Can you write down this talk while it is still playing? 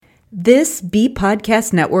This B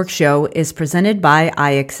Podcast Network show is presented by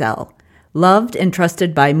IXL. Loved and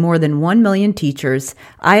trusted by more than 1 million teachers,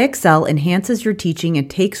 IXL enhances your teaching and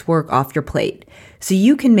takes work off your plate, so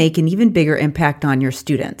you can make an even bigger impact on your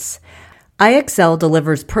students. IXL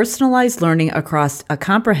delivers personalized learning across a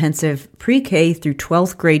comprehensive pre-K through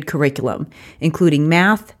 12th grade curriculum, including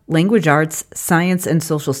math, language arts, science, and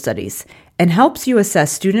social studies, and helps you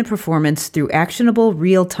assess student performance through actionable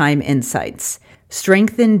real-time insights.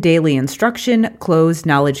 Strengthen daily instruction, close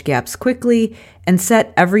knowledge gaps quickly, and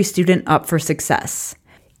set every student up for success.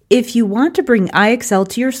 If you want to bring IXL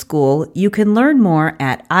to your school, you can learn more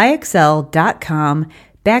at ixl.com/BE.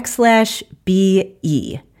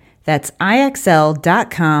 That's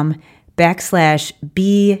ixl.com/BE.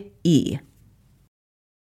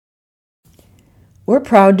 We're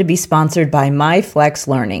proud to be sponsored by MyFlex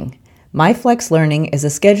Learning. MyFlex Learning is a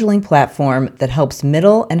scheduling platform that helps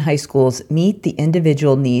middle and high schools meet the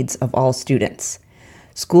individual needs of all students.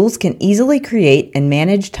 Schools can easily create and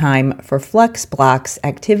manage time for flex blocks,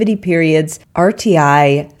 activity periods,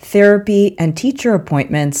 RTI, therapy, and teacher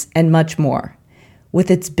appointments, and much more.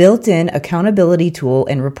 With its built-in accountability tool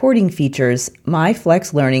and reporting features,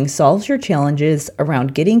 MyFlex Learning solves your challenges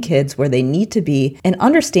around getting kids where they need to be and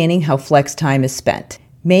understanding how flex time is spent.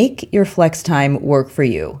 Make your flex time work for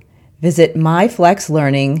you. Visit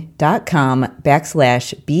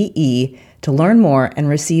myflexlearning.com/BE to learn more and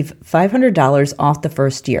receive $500 off the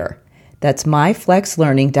first year. That's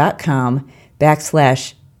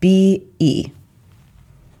myflexlearning.com/BE.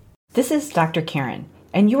 This is Dr. Karen,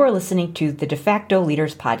 and you are listening to the De facto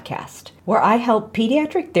Leaders Podcast, where I help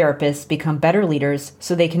pediatric therapists become better leaders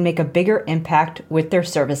so they can make a bigger impact with their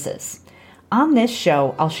services. On this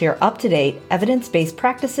show, I'll share up-to-date, evidence-based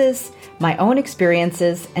practices, my own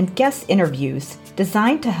experiences, and guest interviews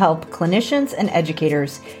designed to help clinicians and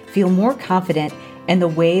educators feel more confident in the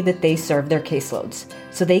way that they serve their caseloads,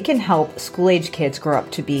 so they can help school-age kids grow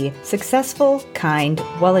up to be successful, kind,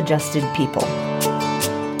 well-adjusted people.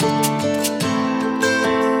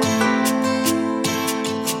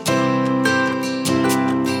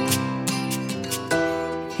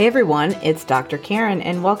 Hey everyone, it's Dr. Karen,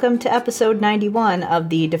 and welcome to episode 91 of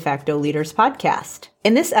the De facto Leaders Podcast.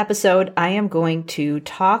 In this episode, I am going to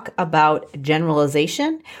talk about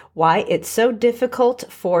generalization, why it's so difficult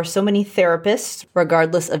for so many therapists,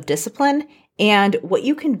 regardless of discipline, and what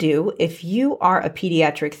you can do if you are a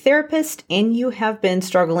pediatric therapist and you have been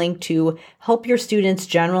struggling to help your students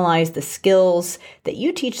generalize the skills that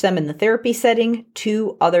you teach them in the therapy setting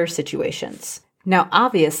to other situations. Now,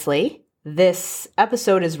 obviously, this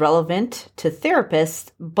episode is relevant to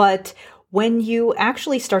therapists, but when you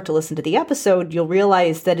actually start to listen to the episode, you'll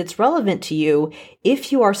realize that it's relevant to you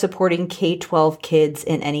if you are supporting K-12 kids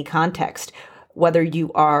in any context, whether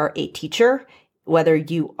you are a teacher, whether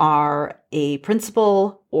you are a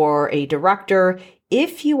principal or a director.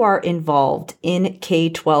 If you are involved in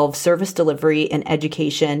K-12 service delivery and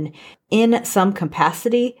education in some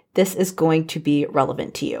capacity, this is going to be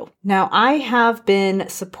relevant to you. Now, I have been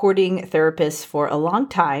supporting therapists for a long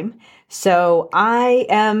time, so I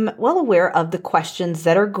am well aware of the questions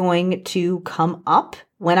that are going to come up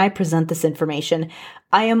when I present this information.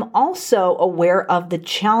 I am also aware of the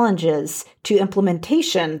challenges to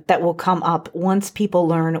implementation that will come up once people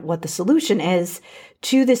learn what the solution is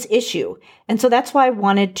to this issue. And so that's why I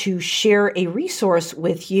wanted to share a resource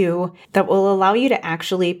with you that will allow you to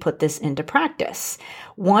actually put this into practice.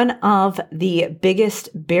 One of the biggest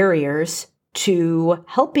barriers to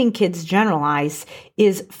helping kids generalize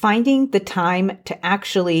is finding the time to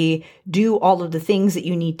actually do all of the things that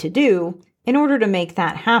you need to do in order to make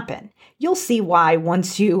that happen. You'll see why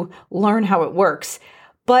once you learn how it works.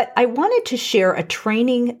 But I wanted to share a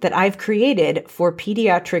training that I've created for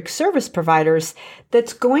pediatric service providers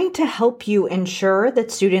that's going to help you ensure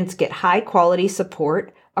that students get high quality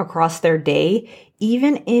support across their day,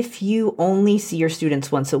 even if you only see your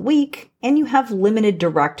students once a week and you have limited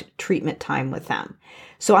direct treatment time with them.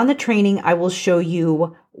 So on the training, I will show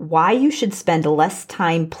you why you should spend less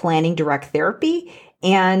time planning direct therapy,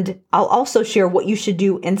 and I'll also share what you should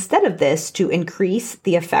do instead of this to increase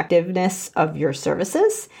the effectiveness of your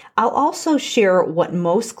services. I'll also share what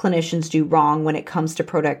most clinicians do wrong when it comes to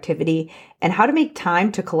productivity and how to make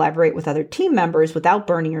time to collaborate with other team members without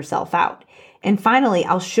burning yourself out. And finally,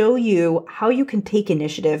 I'll show you how you can take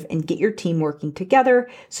initiative and get your team working together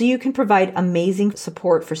so you can provide amazing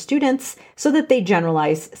support for students so that they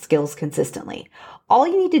generalize skills consistently. All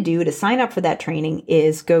you need to do to sign up for that training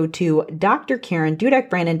is go to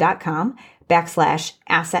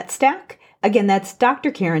drkarendudekbrandon.com/asset stack. Again, that's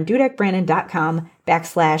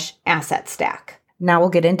drkarendudekbrandon.com/asset stack. Now we'll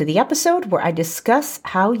get into the episode where I discuss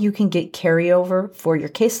how you can get carryover for your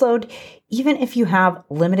caseload, even if you have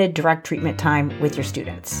limited direct treatment time with your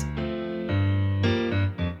students.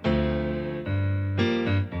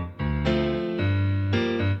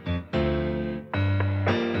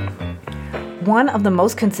 One of the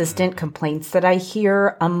most consistent complaints that I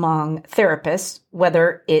hear among therapists,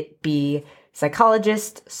 whether it be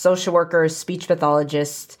psychologists, social workers, speech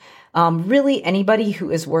pathologists, really anybody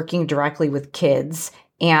who is working directly with kids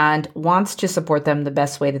and wants to support them the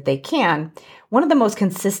best way that they can, one of the most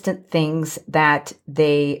consistent things that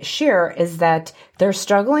they share is that they're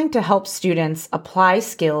struggling to help students apply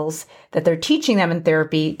skills that they're teaching them in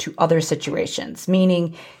therapy to other situations,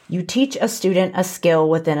 meaning you teach a student a skill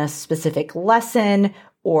within a specific lesson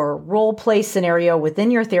or role play scenario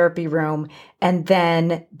within your therapy room, and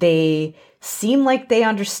then they seem like they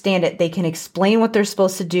understand it. They can explain what they're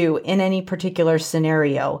supposed to do in any particular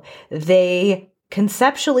scenario. They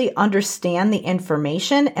conceptually understand the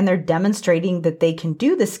information and they're demonstrating that they can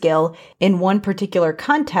do the skill in one particular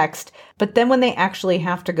context. But then when they actually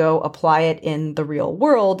have to go apply it in the real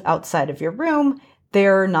world outside of your room,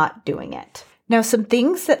 they're not doing it. Now, some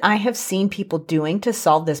things that I have seen people doing to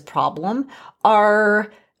solve this problem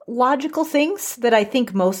are logical things that I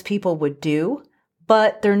think most people would do,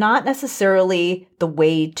 but they're not necessarily the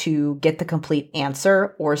way to get the complete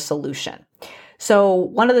answer or solution. So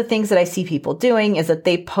one of the things that I see people doing is that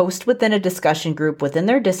they post within a discussion group within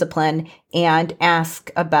their discipline and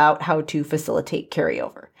ask about how to facilitate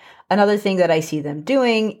carryover. Another thing that I see them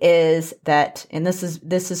doing is that, and this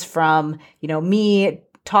is from, me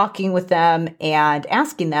talking with them and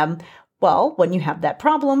asking them, well, when you have that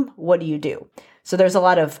problem, what do you do? So there's a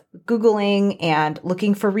lot of Googling and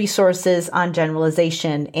looking for resources on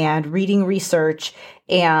generalization and reading research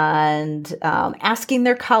and asking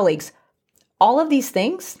their colleagues. All of these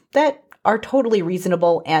things that are totally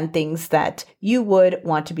reasonable and things that you would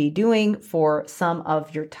want to be doing for some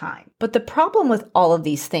of your time. But the problem with all of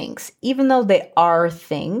these things, even though they are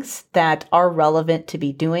things that are relevant to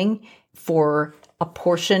be doing for a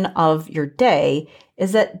portion of your day,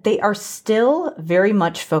 is that they are still very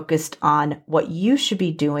much focused on what you should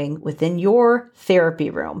be doing within your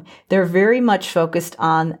therapy room. They're very much focused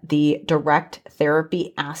on the direct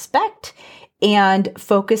therapy aspect and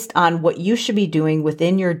focused on what you should be doing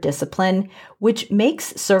within your discipline, which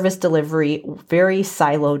makes service delivery very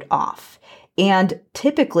siloed off. And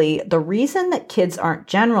typically, the reason that kids aren't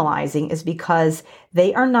generalizing is because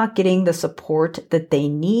they are not getting the support that they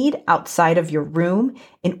need outside of your room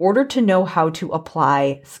in order to know how to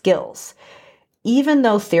apply skills. Even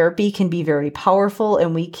though therapy can be very powerful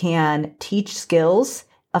and we can teach skills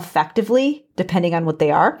effectively, depending on what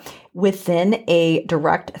they are, within a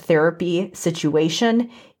direct therapy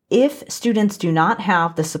situation, if students do not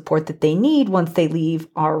have the support that they need once they leave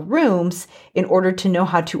our rooms in order to know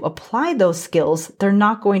how to apply those skills, they're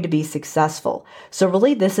not going to be successful. So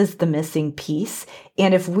really, this is the missing piece.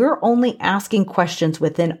 And if we're only asking questions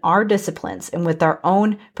within our disciplines and with our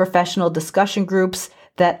own professional discussion groups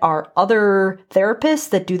that are other therapists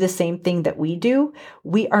that do the same thing that we do,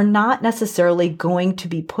 we are not necessarily going to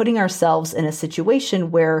be putting ourselves in a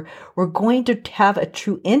situation where we're going to have a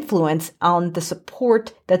true influence on the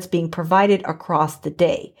support that's being provided across the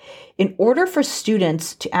day. In order for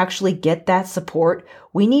students to actually get that support,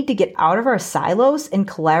 we need to get out of our silos and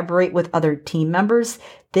collaborate with other team members.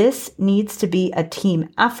 This needs to be a team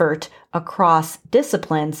effort across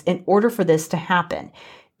disciplines in order for this to happen.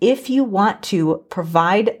 If you want to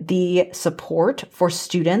provide the support for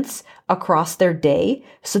students across their day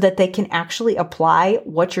so that they can actually apply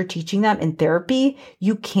what you're teaching them in therapy,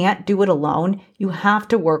 you can't do it alone. You have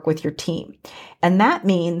to work with your team. And that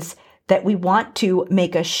means that we want to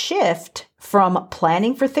make a shift from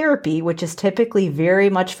planning for therapy, which is typically very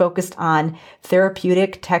much focused on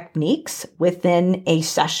therapeutic techniques within a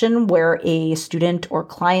session where a student or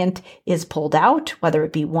client is pulled out, whether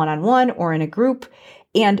it be one-on-one or in a group,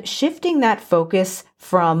 and shifting that focus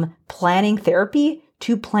from planning therapy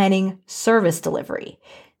to planning service delivery.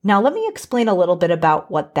 Now, let me explain a little bit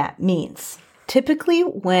about what that means. Typically,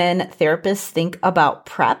 when therapists think about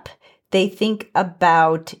prep, they think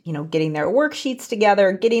about, getting their worksheets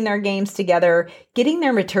together, getting their games together, getting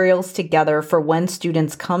their materials together for when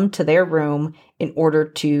students come to their room in order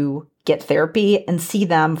to get therapy and see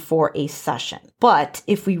them for a session. But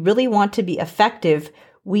if we really want to be effective,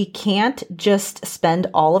 We can't just spend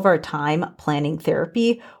all of our time planning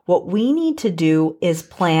therapy. What we need to do is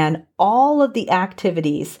plan all of the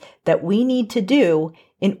activities that we need to do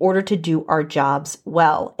in order to do our jobs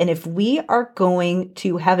well. And if we are going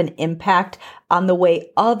to have an impact on the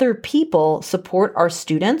way other people support our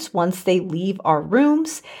students once they leave our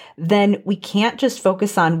rooms, then we can't just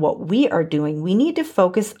focus on what we are doing. We need to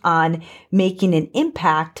focus on making an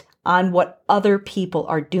impact on what other people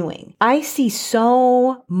are doing. I see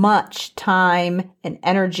so much time and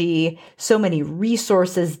energy, so many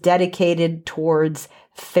resources dedicated towards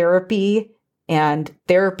therapy and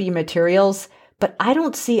therapy materials, but I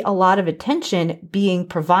don't see a lot of attention being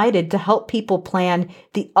provided to help people plan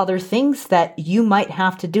the other things that you might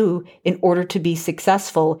have to do in order to be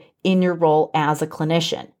successful in your role as a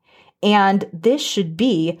clinician. And this should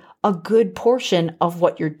be a good portion of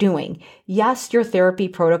what you're doing. Yes, your therapy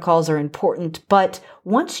protocols are important, but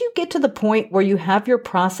once you get to the point where you have your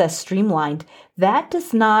process streamlined, that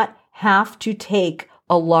does not have to take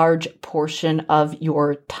a large portion of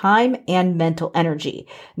your time and mental energy.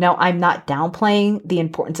 Now, I'm not downplaying the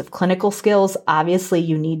importance of clinical skills. Obviously,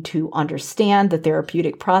 you need to understand the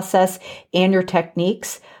therapeutic process and your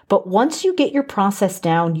techniques. But once you get your process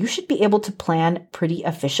down, you should be able to plan pretty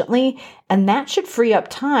efficiently. And that should free up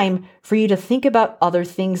time for you to think about other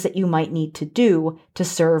things that you might need to do to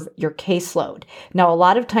serve your caseload. Now, a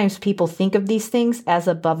lot of times people think of these things as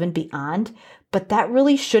above and beyond, but that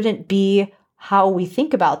really shouldn't be how we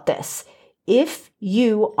think about this. If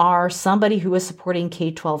you are somebody who is supporting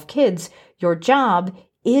K-12 kids, your job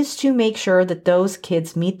is to make sure that those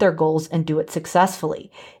kids meet their goals and do it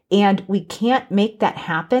successfully. And we can't make that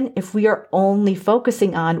happen if we are only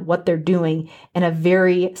focusing on what they're doing in a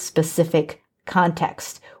very specific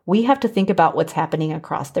context. We have to think about what's happening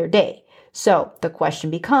across their day. So the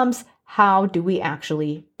question becomes, how do we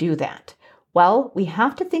actually do that? Well, we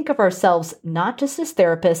have to think of ourselves not just as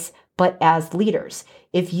therapists, but as leaders.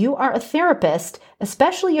 If you are a therapist,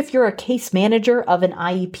 especially if you're a case manager of an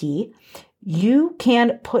IEP, you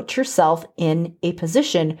can put yourself in a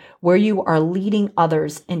position where you are leading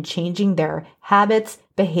others and changing their habits,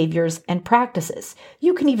 behaviors, and practices.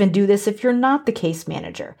 You can even do this if you're not the case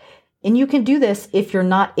manager. And you can do this if you're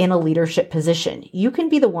not in a leadership position. You can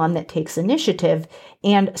be the one that takes initiative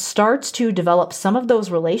and starts to develop some of those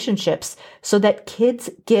relationships so that kids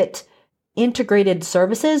get integrated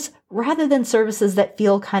services rather than services that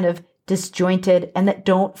feel kind of disjointed and that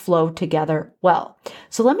don't flow together well.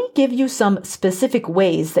 So let me give you some specific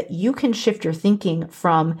ways that you can shift your thinking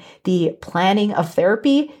from the planning of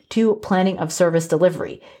therapy to planning of service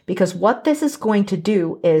delivery, because what this is going to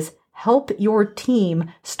do is help your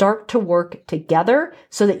team start to work together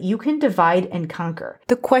so that you can divide and conquer.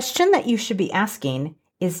 The question that you should be asking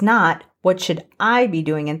is not, what should I be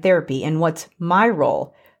doing in therapy and what's my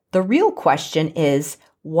role? The real question is,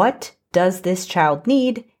 what does this child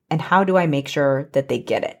need and how do I make sure that they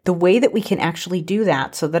get it? The way that we can actually do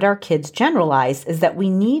that so that our kids generalize is that we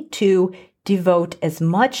need to devote as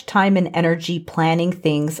much time and energy planning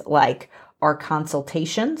things like our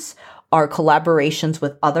consultations, our collaborations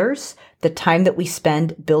with others, the time that we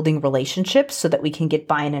spend building relationships so that we can get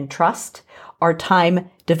buy-in and trust, our time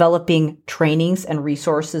developing trainings and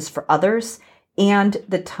resources for others, and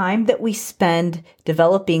the time that we spend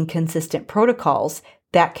developing consistent protocols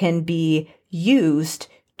that can be used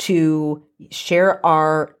to share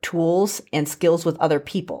our tools and skills with other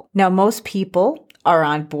people. Now, most people are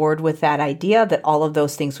on board with that idea that all of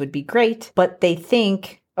those things would be great, but they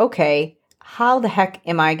think, okay, how the heck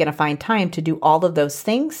am I going to find time to do all of those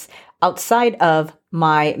things outside of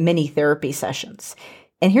my mini therapy sessions?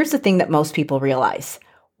 And here's the thing that most people realize.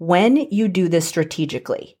 When you do this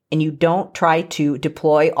strategically and you don't try to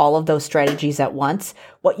deploy all of those strategies at once,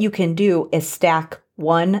 what you can do is stack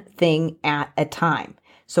one thing at a time.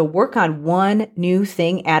 So work on one new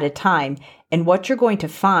thing at a time. And what you're going to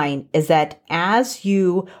find is that as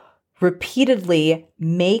you repeatedly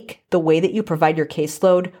make the way that you provide your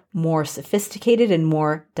caseload more sophisticated and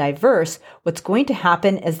more diverse, what's going to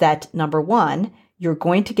happen is that, number one, you're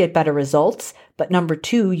going to get better results, but number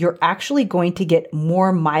two, you're actually going to get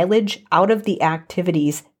more mileage out of the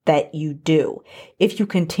activities that you do. If you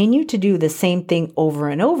continue to do the same thing over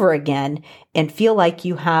and over again and feel like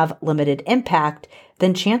you have limited impact,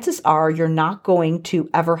 then chances are you're not going to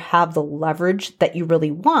ever have the leverage that you really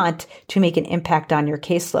want to make an impact on your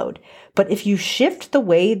caseload. But if you shift the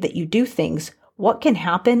way that you do things, what can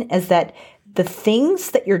happen is that the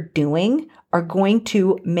things that you're doing are going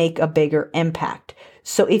to make a bigger impact.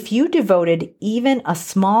 So if you devoted even a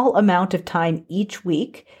small amount of time each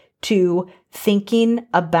week to thinking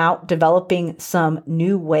about developing some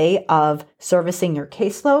new way of servicing your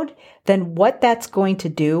caseload, then what that's going to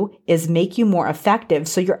do is make you more effective.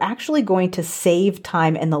 So you're actually going to save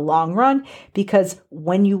time in the long run, because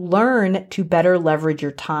when you learn to better leverage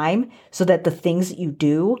your time so that the things that you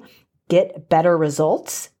do get better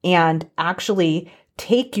results and actually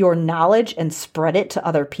take your knowledge and spread it to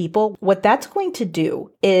other people, what that's going to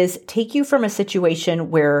do is take you from a situation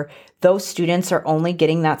where those students are only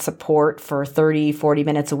getting that support for 30, 40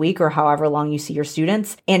 minutes a week or however long you see your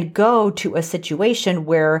students, and go to a situation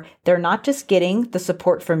where they're not just getting the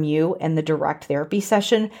support from you in the direct therapy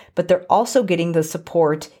session, but they're also getting the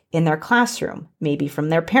support in their classroom, maybe from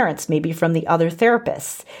their parents, maybe from the other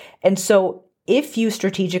therapists. And so if you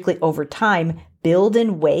strategically over time build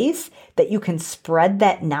in ways that you can spread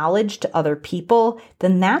that knowledge to other people,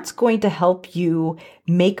 then that's going to help you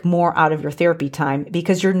make more out of your therapy time,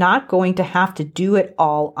 because you're not going to have to do it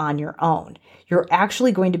all on your own. You're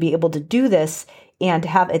actually going to be able to do this and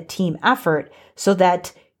have a team effort so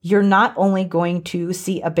that you're not only going to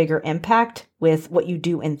see a bigger impact with what you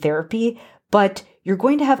do in therapy, but you're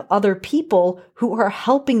going to have other people who are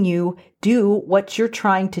helping you do what you're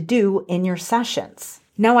trying to do in your sessions.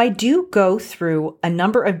 Now, I do go through a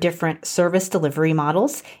number of different service delivery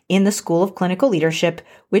models in the School of Clinical Leadership,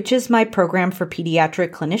 which is my program for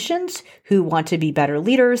pediatric clinicians who want to be better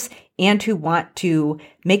leaders and who want to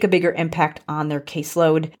make a bigger impact on their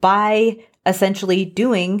caseload by essentially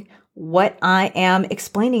doing what I am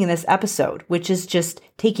explaining in this episode, which is just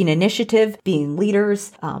taking initiative, being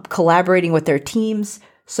leaders, collaborating with their teams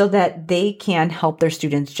so that they can help their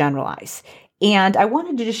students generalize. And I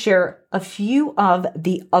wanted to just share a few of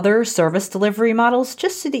the other service delivery models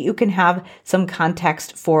just so that you can have some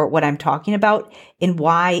context for what I'm talking about and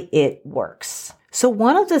why it works. So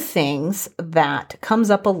one of the things that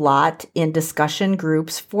comes up a lot in discussion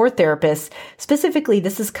groups for therapists, specifically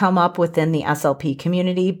this has come up within the SLP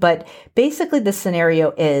community, but basically the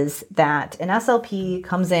scenario is that an SLP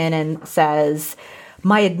comes in and says,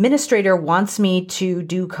 my administrator wants me to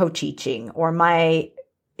do co-teaching, or my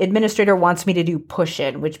administrator wants me to do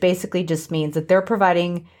push-in, which basically just means that they're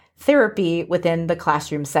providing therapy within the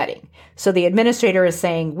classroom setting. So the administrator is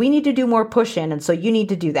saying, we need to do more push-in, and so you need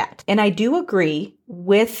to do that. And I do agree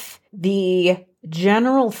with the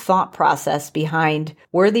general thought process behind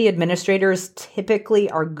where the administrators typically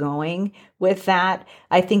are going with that.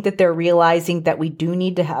 I think that they're realizing that we do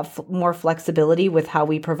need to have more flexibility with how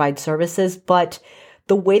we provide services, but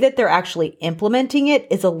the way that they're actually implementing it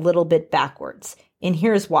is a little bit backwards. And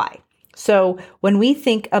here's why. So when we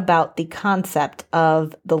think about the concept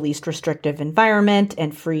of the least restrictive environment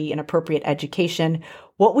and free and appropriate education,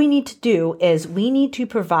 what we need to do is we need to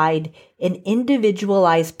provide an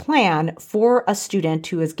individualized plan for a student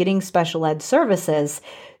who is getting special ed services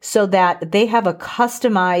so that they have a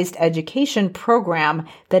customized education program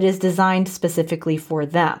that is designed specifically for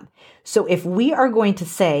them. So if we are going to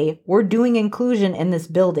say we're doing inclusion in this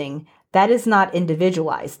building, that is not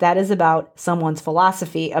individualized. That is about someone's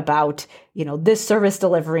philosophy about, this service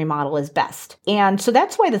delivery model is best. And so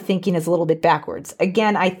that's why the thinking is a little bit backwards.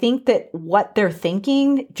 Again, I think that what they're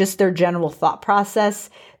thinking, just their general thought process,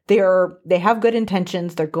 they have good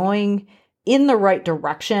intentions. They're going in the right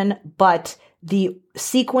direction, but the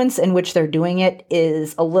sequence in which they're doing it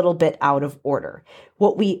is a little bit out of order.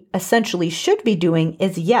 What we essentially should be doing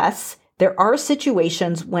is, yes, there are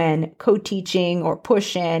situations when co-teaching or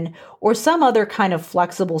push-in or some other kind of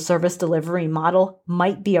flexible service delivery model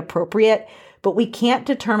might be appropriate, but we can't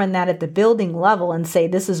determine that at the building level and say,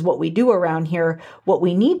 this is what we do around here. What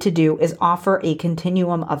we need to do is offer a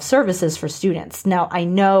continuum of services for students. Now, I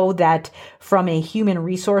know that from a human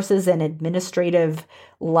resources and administrative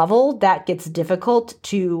level, that gets difficult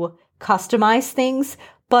to customize things,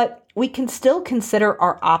 but we can still consider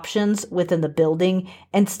our options within the building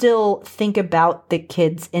and still think about the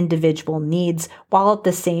kids' individual needs while at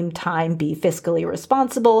the same time be fiscally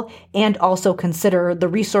responsible and also consider the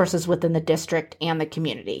resources within the district and the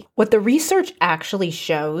community. What the research actually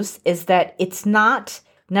shows is that it's not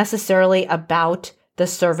necessarily about the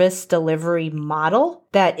service delivery model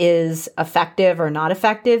that is effective or not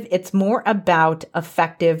effective. It's more about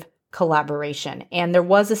effective collaboration. And there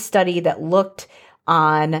was a study that looked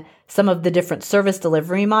on some of the different service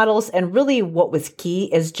delivery models. And really what was key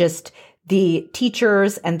is just the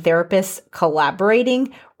teachers and therapists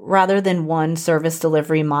collaborating rather than one service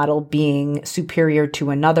delivery model being superior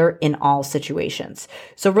to another in all situations.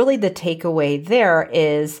 So really the takeaway there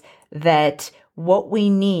is that what we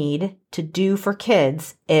need to do for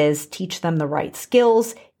kids is teach them the right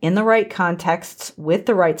skills in the right contexts, with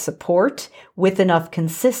the right support, with enough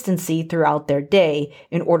consistency throughout their day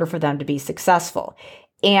in order for them to be successful.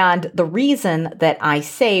 And the reason that I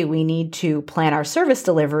say we need to plan our service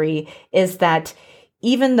delivery is that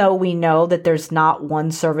even though we know that there's not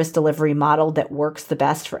one service delivery model that works the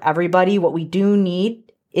best for everybody, what we do need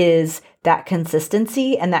is that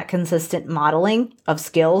consistency and that consistent modeling of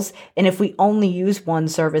skills. And if we only use one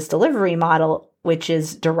service delivery model, which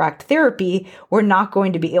is direct therapy, we're not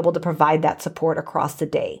going to be able to provide that support across the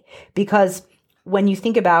day. Because when you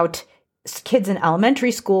think about kids in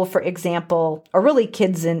elementary school, for example, or really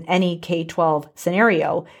kids in any K-12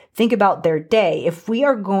 scenario, think about their day. If we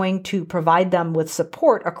are going to provide them with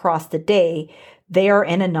support across the day, they are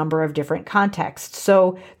in a number of different contexts.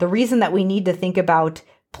 So the reason that we need to think about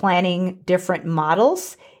planning different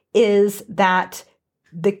models is that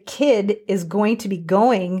the kid is going to be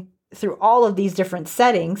going through all of these different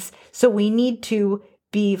settings. So we need to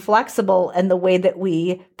be flexible in the way that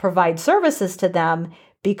we provide services to them,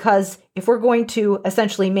 because if we're going to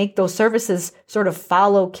essentially make those services sort of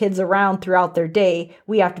follow kids around throughout their day,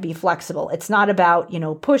 we have to be flexible. It's not about,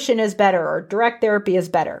 push-in is better or direct therapy is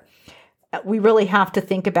better. We really have to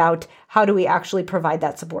think about how do we actually provide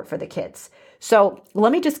that support for the kids. So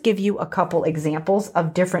let me just give you a couple examples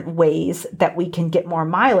of different ways that we can get more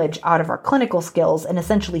mileage out of our clinical skills and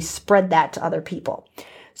essentially spread that to other people.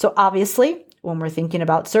 So obviously, when we're thinking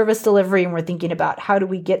about service delivery and we're thinking about how do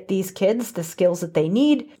we get these kids the skills that they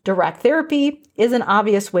need, direct therapy is an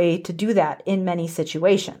obvious way to do that in many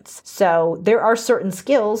situations. So there are certain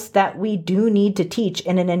skills that we do need to teach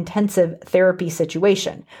in an intensive therapy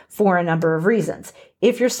situation for a number of reasons.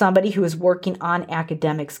 If you're somebody who is working on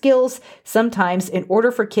academic skills, sometimes in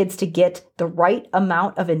order for kids to get the right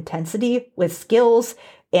amount of intensity with skills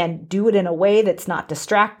and do it in a way that's not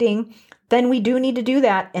distracting, then we do need to do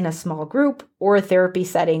that in a small group or a therapy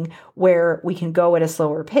setting where we can go at a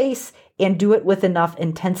slower pace and do it with enough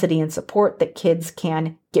intensity and support that kids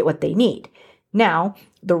can get what they need. Now,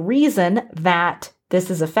 the reason that this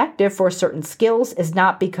is effective for certain skills is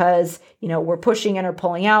not because, we're pushing in or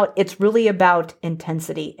pulling out. It's really about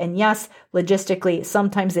intensity. And yes, logistically,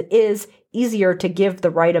 sometimes it is easier to give the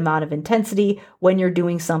right amount of intensity when you're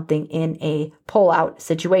doing something in a pull-out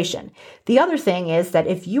situation. The other thing is that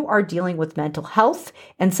if you are dealing with mental health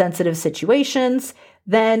and sensitive situations,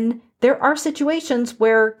 then there are situations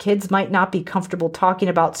where kids might not be comfortable talking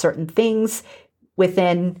about certain things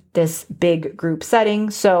within this big group setting.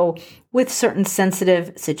 So with certain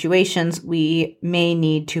sensitive situations, we may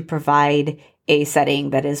need to provide a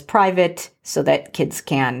setting that is private so that kids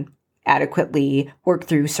can adequately work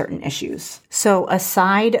through certain issues. So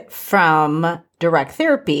aside from direct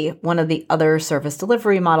therapy, one of the other service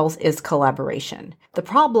delivery models is collaboration. The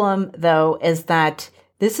problem, though, is that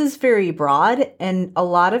this is very broad, and a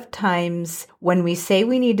lot of times when we say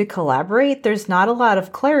we need to collaborate, there's not a lot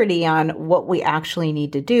of clarity on what we actually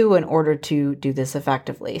need to do in order to do this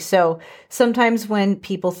effectively. So sometimes when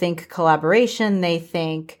people think collaboration, they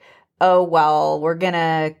think, oh, well, we're going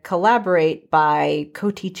to collaborate by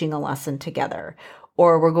co-teaching a lesson together,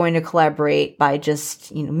 or we're going to collaborate by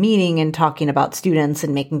just, meeting and talking about students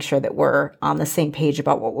and making sure that we're on the same page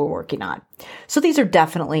about what we're working on. So these are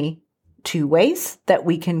definitely two ways that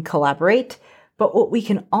we can collaborate, but what we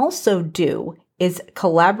can also do is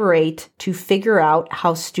collaborate to figure out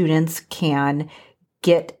how students can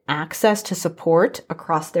get access to support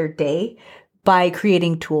across their day by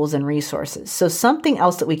creating tools and resources. So something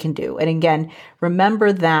else that we can do, and again,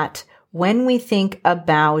 remember that when we think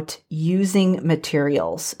about using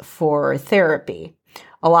materials for therapy,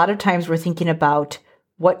 a lot of times we're thinking about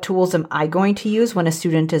what tools am I going to use when a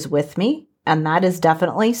student is with me? And that is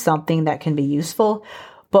definitely something that can be useful.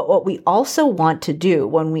 But what we also want to do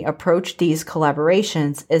when we approach these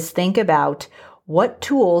collaborations is think about what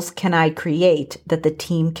tools can I create that the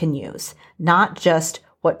team can use, not just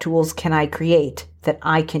what tools can I create that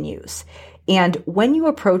I can use. And when you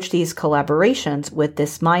approach these collaborations with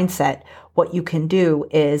this mindset, what you can do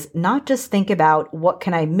is not just think about what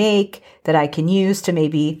can I make that I can use to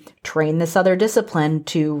maybe train this other discipline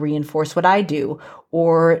to reinforce what I do,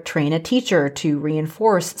 or train a teacher to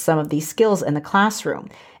reinforce some of these skills in the classroom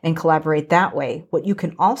and collaborate that way. What you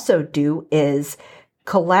can also do is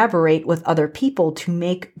collaborate with other people to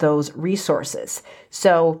make those resources.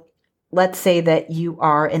 So let's say that you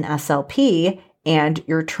are an SLP and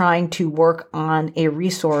you're trying to work on a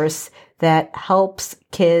resource that helps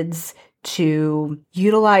kids to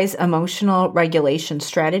utilize emotional regulation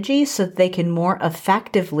strategies so that they can more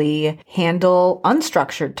effectively handle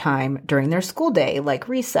unstructured time during their school day, like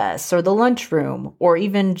recess or the lunchroom, or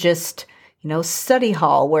even just, study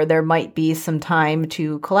hall where there might be some time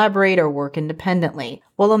to collaborate or work independently.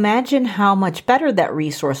 Well, imagine how much better that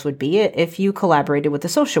resource would be if you collaborated with a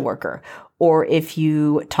social worker, or if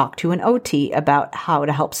you talked to an OT about how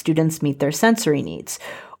to help students meet their sensory needs,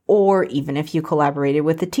 or even if you collaborated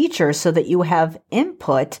with a teacher so that you have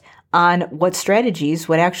input on what strategies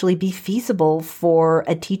would actually be feasible for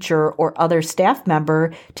a teacher or other staff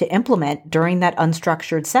member to implement during that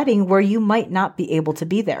unstructured setting where you might not be able to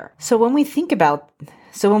be there. So when we think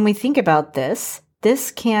about this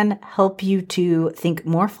can help you to think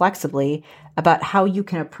more flexibly about how you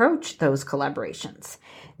can approach those collaborations.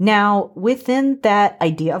 Now, within that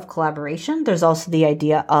idea of collaboration, there's also the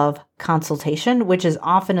idea of consultation, which is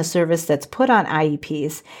often a service that's put on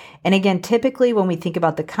IEPs. And again, typically when we think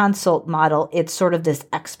about the consult model, it's sort of this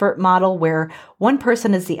expert model where one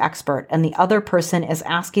person is the expert and the other person is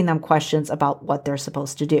asking them questions about what they're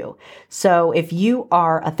supposed to do. So if you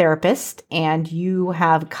are a therapist and you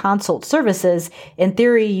have consult services, in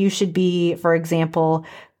theory, you should be, for example,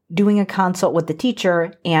 doing a consult with the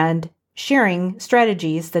teacher and sharing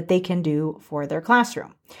strategies that they can do for their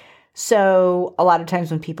classroom. So a lot of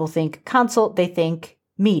times when people think consult, they think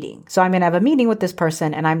meeting. So I'm going to have a meeting with this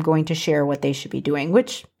person and I'm going to share what they should be doing,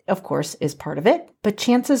 which of course is part of it. But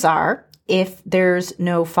chances are, if there's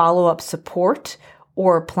no follow-up support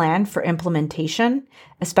or plan for implementation,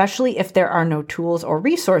 especially if there are no tools or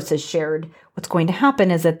resources shared, what's going to happen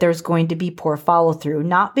is that there's going to be poor follow-through,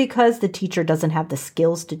 not because the teacher doesn't have the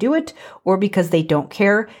skills to do it or because they don't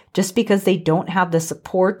care, just because they don't have the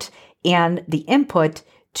support and the input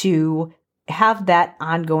to have that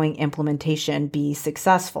ongoing implementation be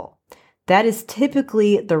successful. That is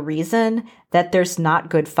typically the reason that there's not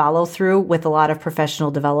good follow-through with a lot of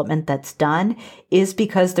professional development that's done, is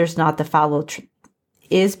because there's not the follow-through.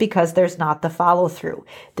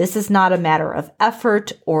 This is not a matter of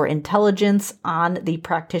effort or intelligence on the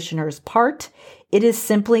practitioner's part. It is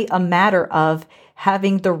simply a matter of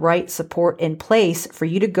having the right support in place for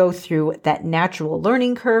you to go through that natural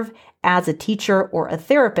learning curve as a teacher or a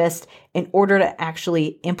therapist in order to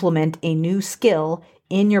actually implement a new skill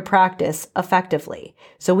in your practice effectively.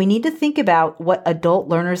 So we need to think about what adult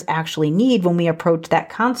learners actually need when we approach that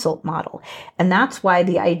consult model. And that's why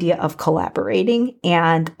the idea of collaborating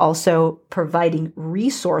and also providing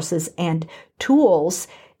resources and tools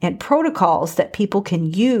and protocols that people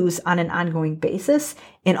can use on an ongoing basis,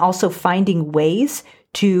 and also finding ways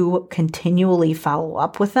to continually follow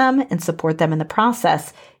up with them and support them in the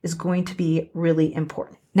process, is going to be really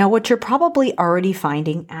important. Now, what you're probably already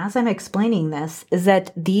finding as I'm explaining this is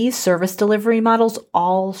that these service delivery models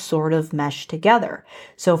all sort of mesh together.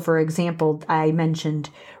 So for example, I mentioned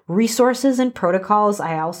resources and protocols.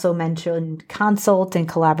 I also mentioned consult and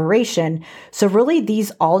collaboration. So really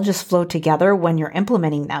these all just flow together when you're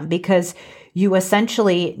implementing them, because you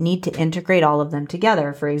essentially need to integrate all of them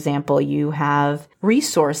together. For example, you have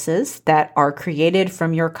resources that are created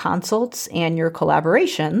from your consults and your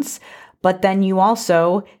collaborations, but then you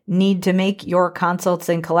also need to make your consults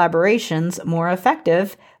and collaborations more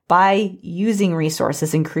effective by using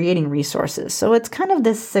resources and creating resources. So it's kind of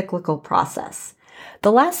this cyclical process.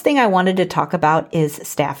 The last thing I wanted to talk about is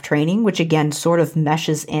staff training, which again sort of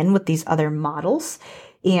meshes in with these other models.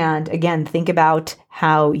 And again, think about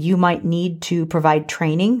how you might need to provide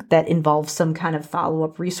training that involves some kind of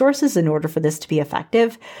follow-up resources in order for this to be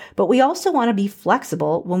effective. But we also want to be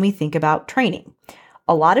flexible when we think about training.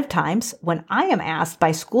 A lot of times when I am asked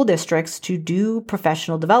by school districts to do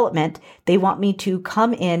professional development, they want me to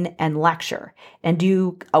come in and lecture and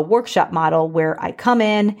do a workshop model where I come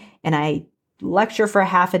in and I lecture for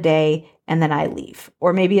half a day and then I leave.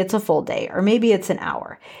 Or maybe it's a full day, or maybe it's an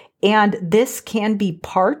hour. And this can be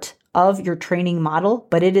part of your training model,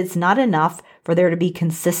 but it is not enough for there to be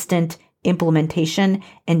consistent implementation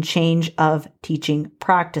and change of teaching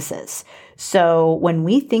practices. So when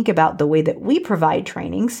we think about the way that we provide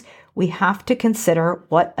trainings, we have to consider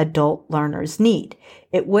what adult learners need.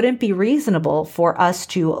 It wouldn't be reasonable for us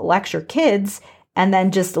to lecture kids and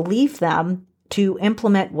then just leave them to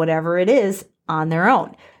implement whatever it is on their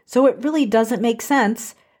own. So it really doesn't make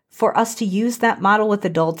sense for us to use that model with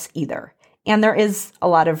adults either. And there is a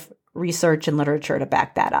lot of research and literature to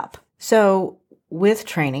back that up. So with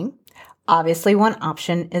training, obviously one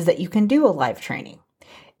option is that you can do a live training.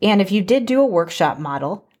 And if you did do a workshop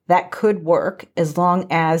model, that could work as long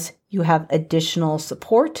as you have additional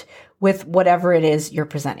support with whatever it is you're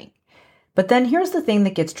presenting. But then here's the thing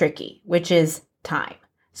that gets tricky, which is time.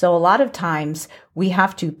 So a lot of times we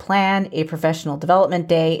have to plan a professional development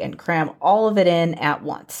day and cram all of it in at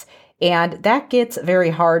once. And that gets very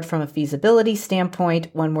hard from a feasibility standpoint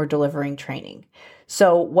when we're delivering training.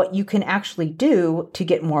 So what you can actually do to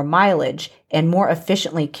get more mileage and more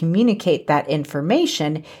efficiently communicate that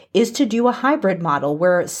information is to do a hybrid model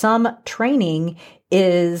where some training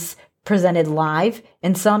is presented live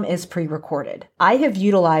and some is pre-recorded. I have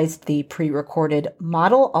utilized the pre-recorded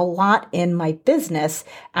model a lot in my business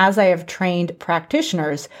as I have trained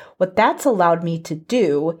practitioners. What that's allowed me to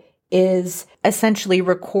do is essentially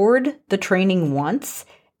record the training once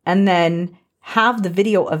and then have the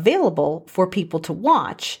video available for people to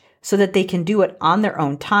watch so that they can do it on their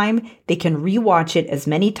own time. They can rewatch it as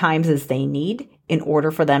many times as they need in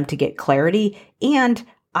order for them to get clarity. And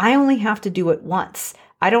I only have to do it once.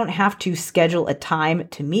 I don't have to schedule a time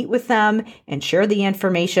to meet with them and share the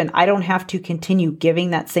information. I don't have to continue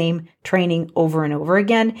giving that same training over and over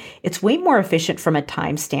again. It's way more efficient from a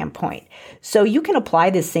time standpoint. So you can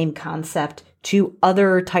apply this same concept to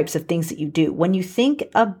other types of things that you do. When you think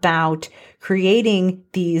about creating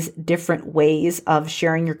these different ways of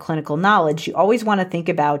sharing your clinical knowledge, you always want to think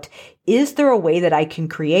about, is there a way that I can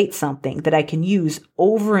create something that I can use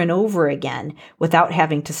over and over again without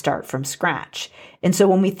having to start from scratch? And so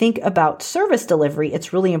when we think about service delivery,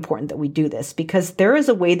 it's really important that we do this because there is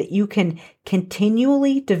a way that you can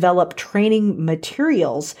continually develop training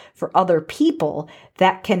materials for other people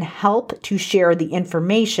that can help to share the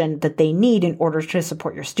information that they need in order to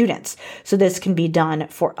support your students. So this can be done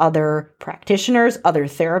for other practitioners, other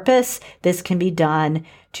therapists. This can be done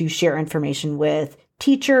to share information with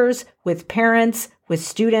teachers, with parents, with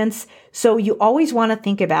students. So you always want to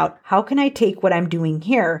think about, how can I take what I'm doing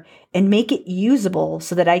here and make it usable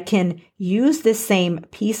so that I can use this same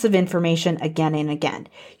piece of information again and again?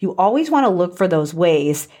 You always want to look for those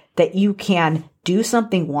ways that you can do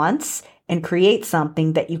something once and create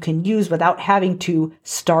something that you can use without having to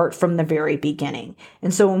start from the very beginning.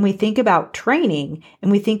 And so when we think about training and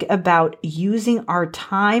we think about using our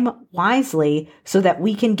time wisely so that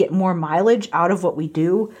we can get more mileage out of what we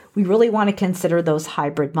do, we really want to consider those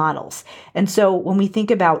hybrid models. And so when we think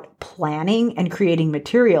about planning and creating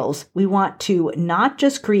materials, we want to not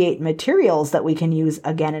just create materials that we can use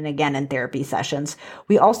again and again in therapy sessions.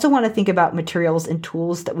 We also want to think about materials and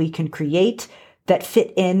tools that we can create that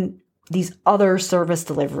fit in these other service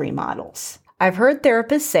delivery models. I've heard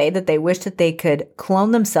therapists say that they wish that they could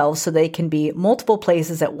clone themselves so they can be multiple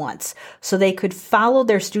places at once, so they could follow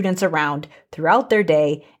their students around throughout their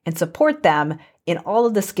day and support them in all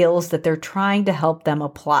of the skills that they're trying to help them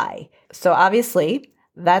apply. So obviously,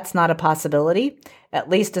 that's not a possibility, at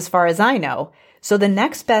least as far as I know. So the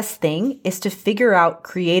next best thing is to figure out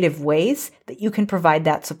creative ways that you can provide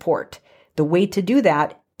that support. The way to do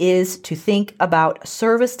that is to think about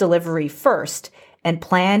service delivery first and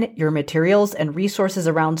plan your materials and resources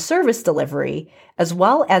around service delivery, as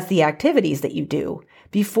well as the activities that you do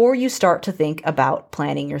before you start to think about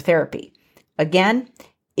planning your therapy. Again,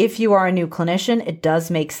 if you are a new clinician, it does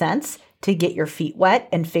make sense to get your feet wet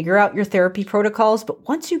and figure out your therapy protocols. But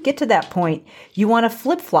once you get to that point, you want to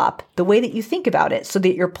flip-flop the way that you think about it so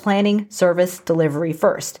that you're planning service delivery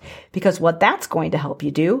first. Because what that's going to help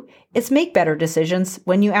you do is make better decisions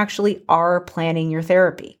when you actually are planning your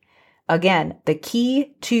therapy. Again, the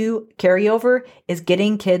key to carryover is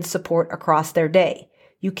getting kids support across their day.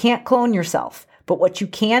 You can't clone yourself, but what you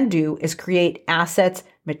can do is create assets,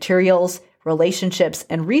 materials, relationships,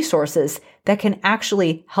 and resources that can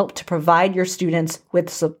actually help to provide your students with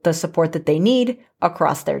the support that they need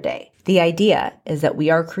across their day. The idea is that we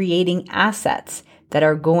are creating assets that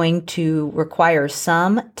are going to require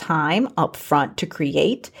some time up front to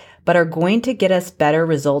create, but are going to get us better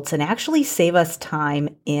results and actually save us time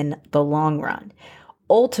in the long run.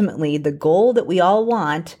 Ultimately, the goal that we all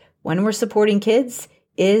want when we're supporting kids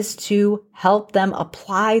is to help them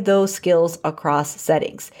apply those skills across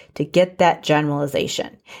settings to get that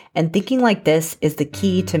generalization. And thinking like this is the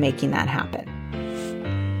key to making that happen.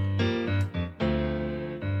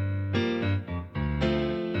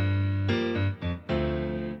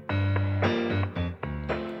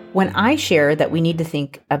 When I share that we need to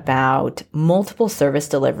think about multiple service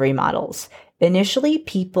delivery models, initially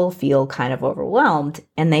people feel kind of overwhelmed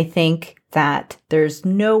and they think that there's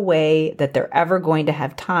no way that they're ever going to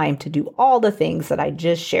have time to do all the things that I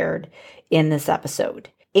just shared in this episode.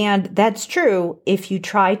 And that's true if you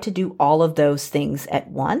try to do all of those things at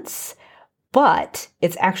once, but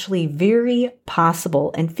it's actually very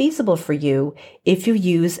possible and feasible for you if you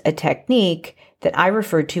use a technique that I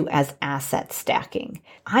refer to as asset stacking.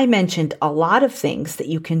 I mentioned a lot of things that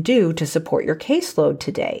you can do to support your caseload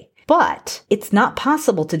today, but it's not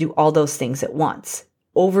possible to do all those things at once.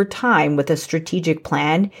 over time with a strategic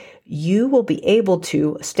plan, you will be able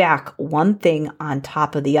to stack one thing on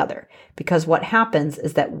top of the other. Because what happens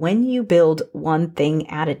is that when you build one thing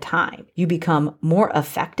at a time, you become more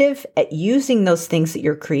effective at using those things that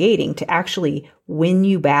you're creating to actually win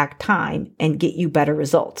you back time and get you better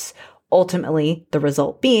results. Ultimately, the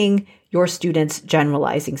result being your students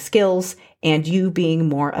generalizing skills and you being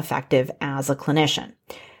more effective as a clinician.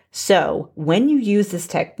 So when you use this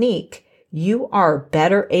technique, you are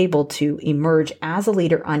better able to emerge as a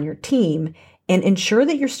leader on your team and ensure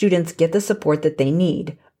that your students get the support that they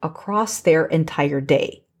need across their entire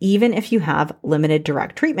day, even if you have limited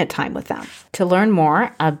direct treatment time with them. To learn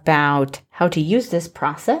more about how to use this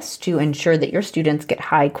process to ensure that your students get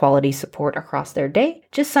high quality support across their day,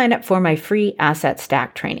 just sign up for my free Asset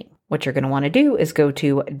Stack training. What you're going to want to do is go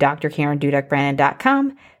to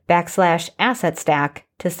drkarendudekbrennan.com/asset stack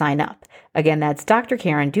to sign up. Again, that's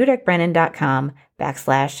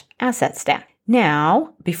drkarendudekbrennan.com/asset stack.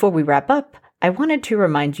 Now, before we wrap up, I wanted to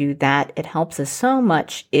remind you that it helps us so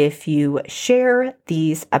much if you share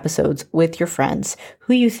these episodes with your friends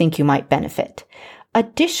who you think you might benefit.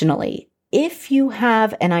 Additionally, if you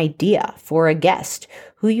have an idea for a guest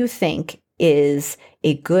who you think is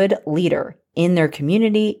a good leader in their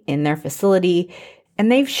community, in their facility,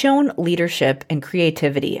 and they've shown leadership and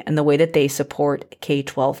creativity in the way that they support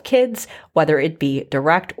K-12 kids, whether it be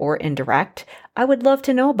direct or indirect, I would love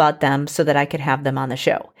to know about them so that I could have them on the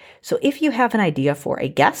show. So if you have an idea for a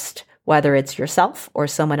guest, whether it's yourself or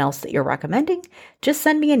someone else that you're recommending, just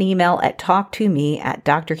send me an email at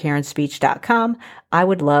talktome@drkarenspeech.com. I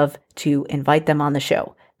would love to invite them on the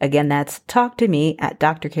show. Again, that's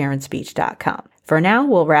talktome@drkarenspeech.com. For now,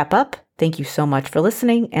 we'll wrap up. Thank you so much for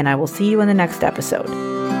listening, and I will see you in the next episode.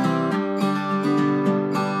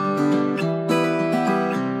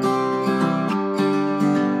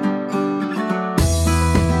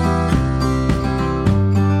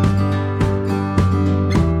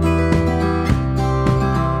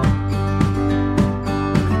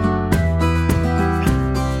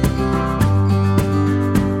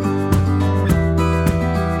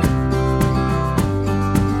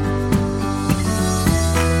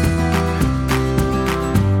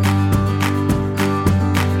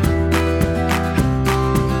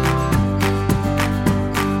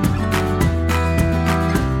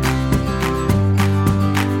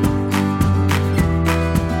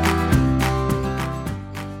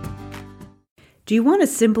 Do you want to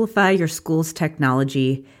simplify your school's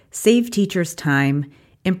technology, save teachers time,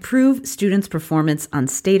 improve students' performance on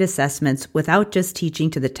state assessments without just teaching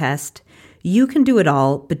to the test? You can do it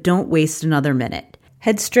all, but don't waste another minute.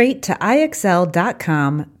 Head straight to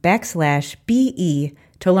ixl.com/BE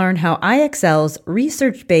to learn how IXL's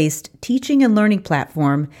research-based teaching and learning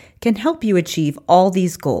platform can help you achieve all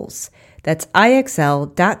these goals. That's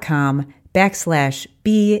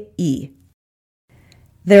ixl.com/BE.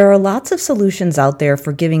 There are lots of solutions out there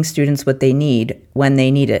for giving students what they need when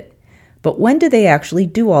they need it. But when do they actually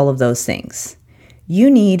do all of those things?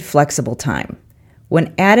 You need flexible time.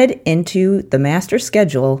 When added into the master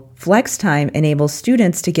schedule, flex time enables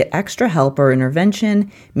students to get extra help or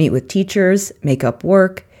intervention, meet with teachers, make up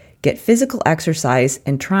work, get physical exercise,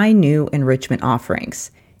 and try new enrichment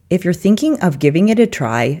offerings. If you're thinking of giving it a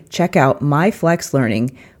try, check out My Flex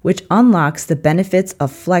Learning, which unlocks the benefits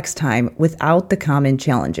of flex time without the common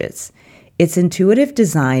challenges. Its intuitive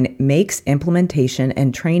design makes implementation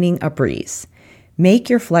and training a breeze. Make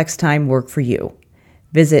your flex time work for you.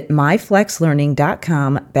 Visit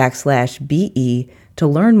myflexlearning.com/BE to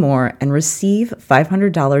learn more and receive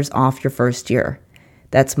 $500 off your first year.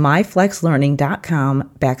 That's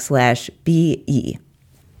myflexlearning.com/BE.